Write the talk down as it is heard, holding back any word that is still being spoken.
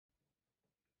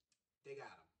They got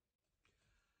him.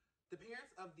 The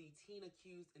parents of the teen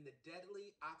accused in the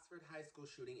deadly Oxford High School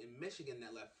shooting in Michigan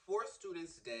that left 4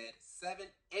 students dead, 7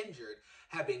 injured,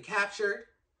 have been captured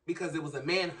because it was a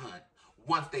manhunt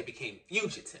once they became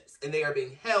fugitives. And they are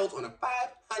being held on a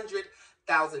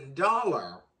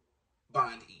 $500,000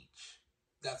 bond each.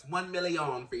 That's $1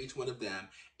 million for each one of them.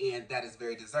 And that is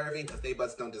very deserving because they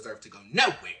butts don't deserve to go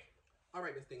nowhere. All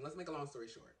right, Miss Thing, let's make a long story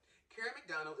short. Karen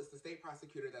McDonald is the state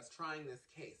prosecutor that's trying this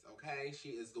case, okay?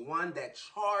 She is the one that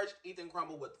charged Ethan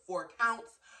Crumble with 4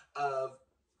 counts of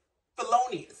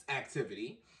felonious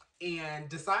activity and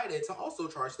decided to also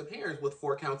charge the parents with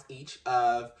 4 counts each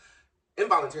of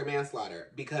involuntary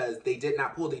manslaughter because they did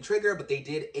not pull the trigger, but they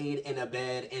did aid and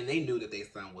abet, and they knew that their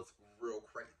son was real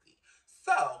crazy.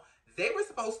 So they were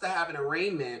supposed to have an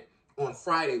arraignment on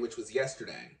Friday, which was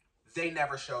yesterday. They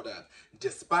never showed up.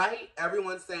 Despite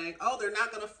everyone saying, oh, they're not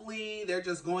going to flee. They're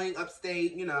just going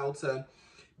upstate, you know, to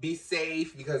be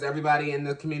safe because everybody in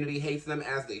the community hates them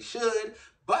as they should.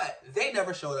 But they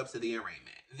never showed up to the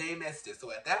arraignment. They missed it.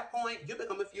 So at that point, you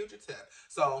become a fugitive.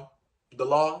 So the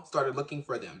law started looking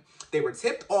for them. They were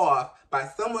tipped off by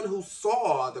someone who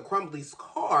saw the Crumbley's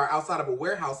car outside of a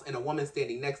warehouse and a woman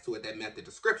standing next to it that met the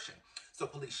description. So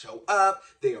police show up.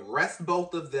 They arrest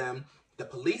both of them. The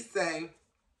police say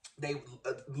they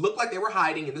looked like they were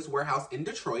hiding in this warehouse in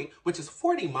Detroit, which is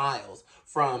 40 miles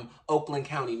from Oakland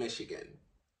County, Michigan.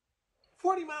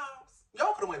 40 miles.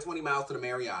 Y'all could have went 20 miles to the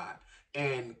Marriott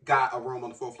and got a room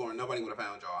on the 4th floor and nobody would have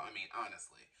found y'all. I mean,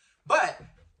 honestly. But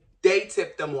they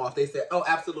tipped them off. They said, oh,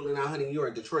 absolutely not, honey. You're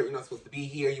in Detroit. You're not supposed to be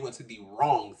here. You went to the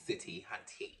wrong city,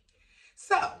 hunty.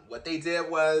 So what they did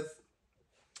was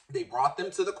they brought them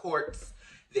to the courts.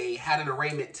 They had an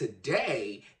arraignment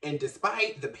today, and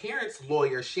despite the parents'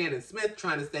 lawyer, Shannon Smith,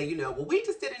 trying to say, you know, well, we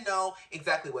just didn't know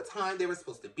exactly what time they were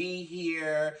supposed to be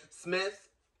here. Smith,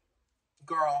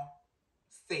 girl,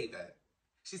 save it.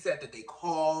 She said that they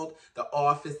called the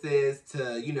offices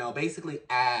to, you know, basically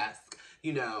ask,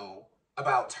 you know,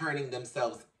 about turning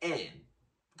themselves in.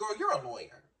 Girl, you're a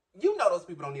lawyer. You know those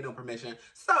people don't need no permission.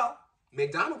 So,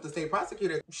 McDonald, the state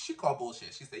prosecutor, she called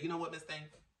bullshit. She said, you know what, Miss Thing?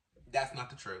 That's not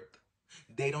the truth.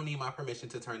 They don't need my permission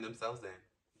to turn themselves in.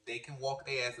 They can walk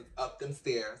their asses up them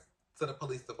stairs to the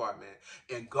police department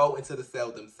and go into the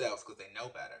cell themselves because they know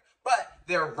better. But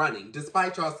they're running,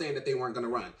 despite y'all saying that they weren't going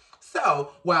to run.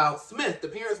 So, while Smith, the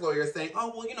parents' lawyer, is saying,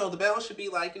 oh, well, you know, the bail should be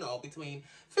like, you know, between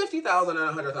 $50,000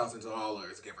 and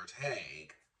 $100,000, give or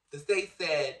take. The state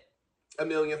said $1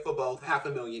 million for both,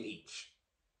 $500,000 each.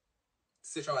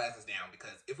 Sit your asses down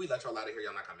because if we let y'all out of here,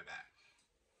 y'all not coming back.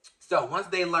 So once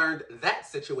they learned that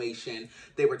situation,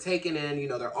 they were taken in, you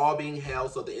know, they're all being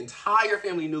held. So the entire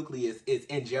family nucleus is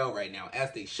in jail right now,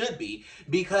 as they should be,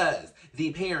 because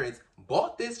the parents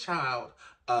bought this child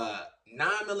a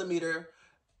 9mm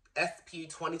SP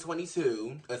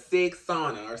 2022, a SIG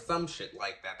sauna or some shit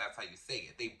like that. That's how you say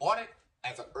it. They bought it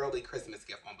as an early Christmas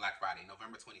gift on Black Friday,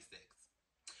 November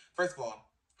 26th. First of all,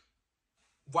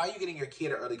 why are you getting your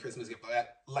kid an early Christmas gift?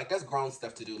 Like, that's grown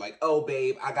stuff to do. Like, oh,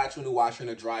 babe, I got you a new washer and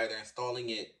a dryer. They're installing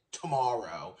it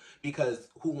tomorrow because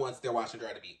who wants their washer and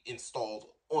dryer to be installed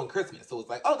on Christmas? So it's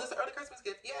like, oh, this is an early Christmas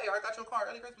gift. Yeah, I got you a car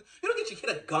early Christmas. You don't get your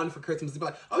kid a gun for Christmas. You'd be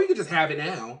like, oh, you can just have it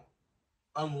now.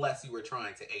 Unless you were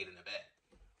trying to aid and abet.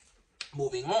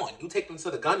 Moving on, you take them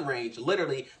to the gun range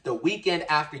literally the weekend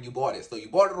after you bought it. So you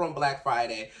bought it on Black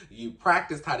Friday. You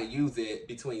practiced how to use it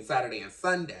between Saturday and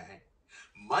Sunday.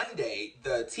 Monday,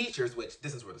 the teachers, which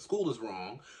this is where the school is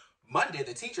wrong, Monday,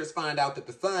 the teachers find out that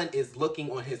the son is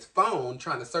looking on his phone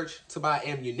trying to search to buy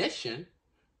ammunition.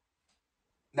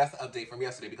 That's the update from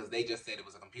yesterday because they just said it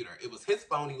was a computer. It was his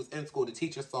phone. He was in school. The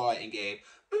teacher saw it and gave,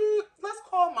 let's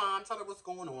call mom, tell her what's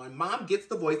going on. Mom gets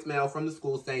the voicemail from the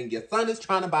school saying, your son is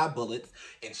trying to buy bullets.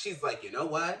 And she's like, you know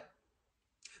what?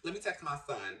 Let me text my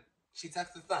son. She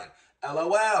texts his son.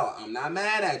 LOL, I'm not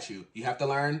mad at you. You have to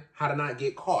learn how to not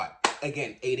get caught.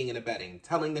 Again, aiding and abetting.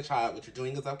 Telling the child what you're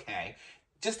doing is okay.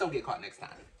 Just don't get caught next time.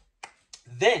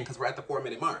 Then, because we're at the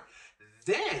 4-minute mark.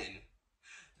 Then,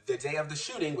 the day of the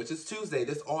shooting, which is Tuesday,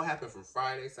 this all happened from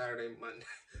Friday, Saturday,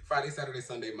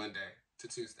 Sunday, Monday to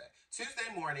Tuesday.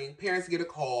 Tuesday morning, parents get a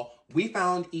call. We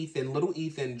found Ethan, little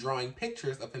Ethan, drawing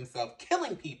pictures of himself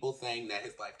killing people, saying that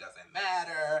his life doesn't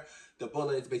matter. The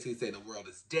bullets basically say the world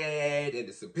is dead, and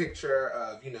it's a picture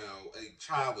of, you know, a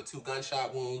child with 2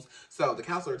 gunshot wounds. So the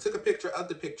counselor took a picture of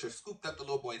the picture, scooped up the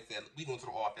little boy, and said, we going to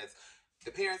the office.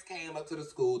 The parents came up to the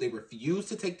school. They refused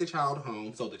to take the child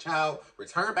home. So the child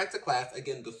returned back to class.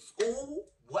 Again, the school,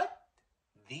 what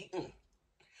the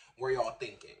were y'all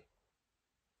thinking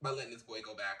by letting this boy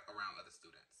go back around other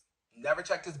students? Never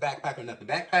checked his backpack or nothing.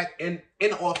 Backpack in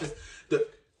the office. The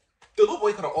the little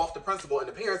boy could have offed the principal, and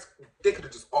the parents, they could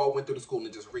have just all went through the school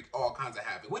and just wreaked all kinds of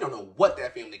havoc. We don't know what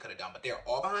that family could have done, but they're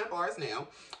all behind bars now.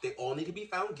 They all need to be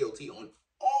found guilty on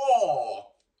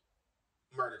all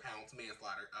murder counts,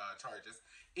 manslaughter charges.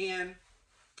 And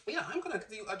yeah, I'm gonna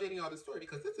continue updating y'all this story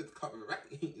because this is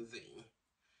crazy.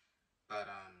 But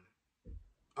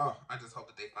oh, I just hope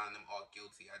that they find them all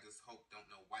guilty. I just hope don't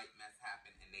no white mess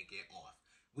happen and they get off.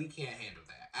 We can't handle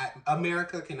that.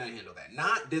 America cannot handle that.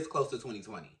 Not this close to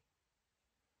 2020.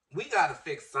 We gotta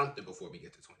fix something before we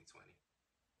get to 2020.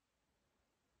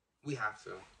 We have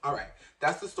to. All right,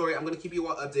 that's the story. I'm gonna keep you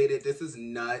all updated. This is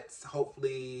nuts.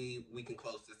 Hopefully we can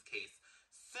close this case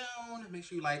soon. Make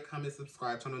sure you like, comment,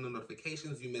 subscribe, turn on the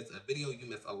notifications. You miss a video, you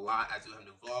miss a lot. I do have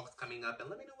new vlogs coming up, and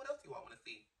let me know what else you all want to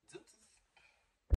see.